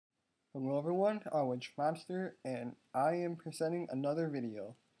Hello everyone, I'm Monster and I am presenting another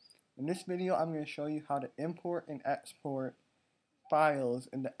video. In this video I'm going to show you how to import and export files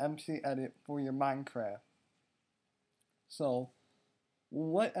into MCedit for your Minecraft. So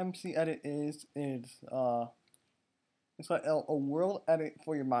what MCedit is it's like a world edit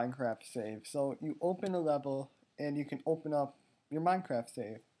for your Minecraft save. So you open a level and you can open up your Minecraft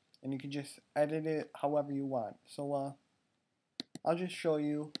save and you can just edit it however you want. So I'll just show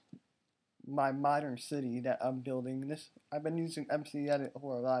you my modern city that I'm building. I've been using MCedit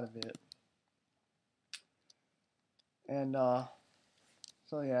for a lot of it. And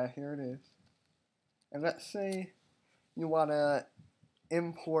so yeah, here it is. And let's say you want to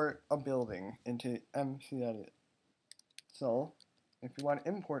import a building into MCedit. So if you want to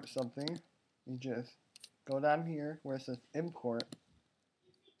import something, you just go down here where it says import.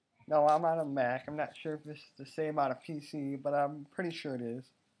 Now I'm on a Mac. I'm not sure if this is the same on a PC, but I'm pretty sure it is.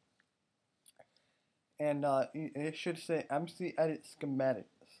 And it should say MCedit Schematics.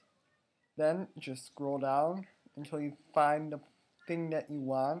 Then just scroll down until you find the thing that you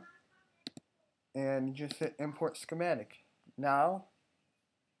want and just hit import schematic. Now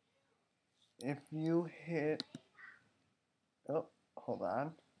if you hit, oh hold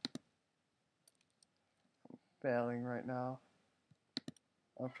on, I'm failing right now.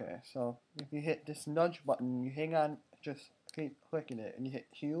 Okay, so if you hit this nudge button, you hang on, just keep clicking it, and you hit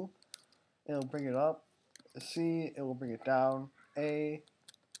Q, it'll bring it up. C, it will bring it down. A,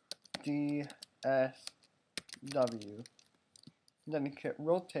 D, S, W. Then you can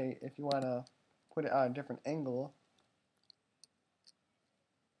rotate if you want to put it on a different angle.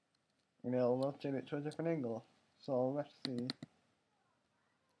 And it'll rotate it to a different angle. So let's see.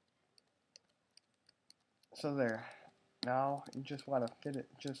 So there. Now you just want to fit it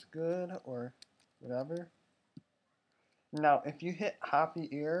just good or whatever. Now if you hit copy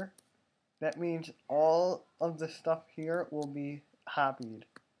here, that means all of the stuff here will be copied.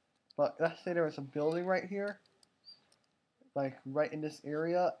 But let's say there was a building right here, like right in this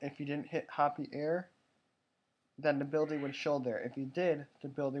area. If you didn't hit copy air, then the building would show there. If you did, the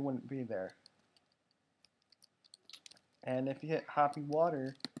building wouldn't be there. And if you hit copy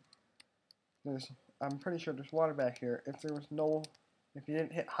water, I'm pretty sure there's water back here. If you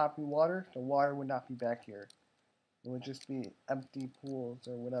didn't hit copy water, the water would not be back here. It would just be empty pools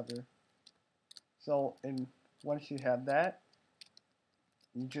or whatever. So, once you have that,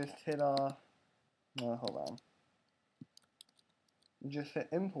 you just hit hold on. You just hit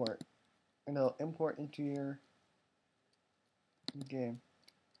import, and it'll import into your game.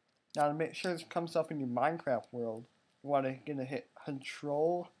 Now to make sure this comes up in your Minecraft world, you want to hit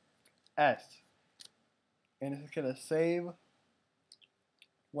Control S, and it's gonna save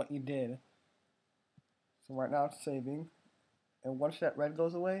what you did. So right now it's saving, and once that red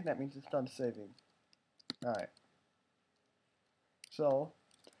goes away, that means it's done saving. Alright. So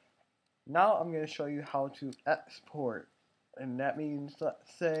now I'm going to show you how to export, and that means,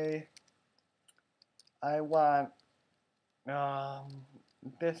 let's say I want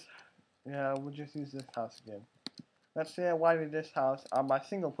this. Yeah, we'll just use this house again. Let's say I wanted this house on my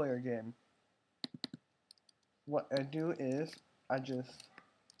single player game. What I do is I just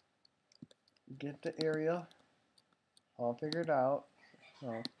get the area all figured out. So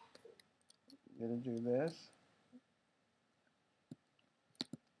I'm gonna do this.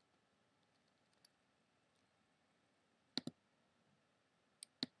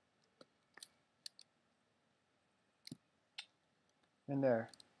 And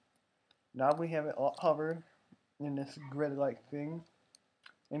there. Now we have it all covered in this grid-like thing.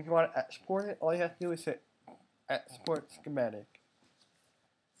 And if you want to export it, all you have to do is hit export schematic.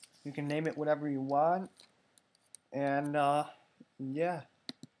 You can name it whatever you want, and yeah,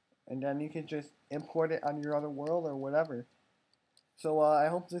 and then you can just import it on your other world or whatever. So I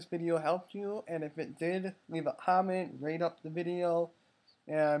hope this video helped you, and if it did, leave a comment, rate up the video,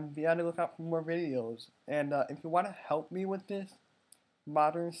 and be on the lookout for more videos. And if you want to help me with this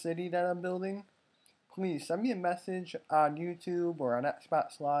modern city that I'm building, please send me a message on YouTube or on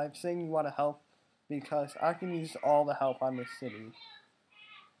Xbox Live saying you want to help, because I can use all the help on this city.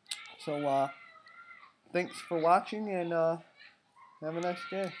 So thanks for watching, and have a nice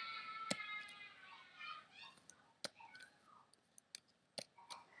day.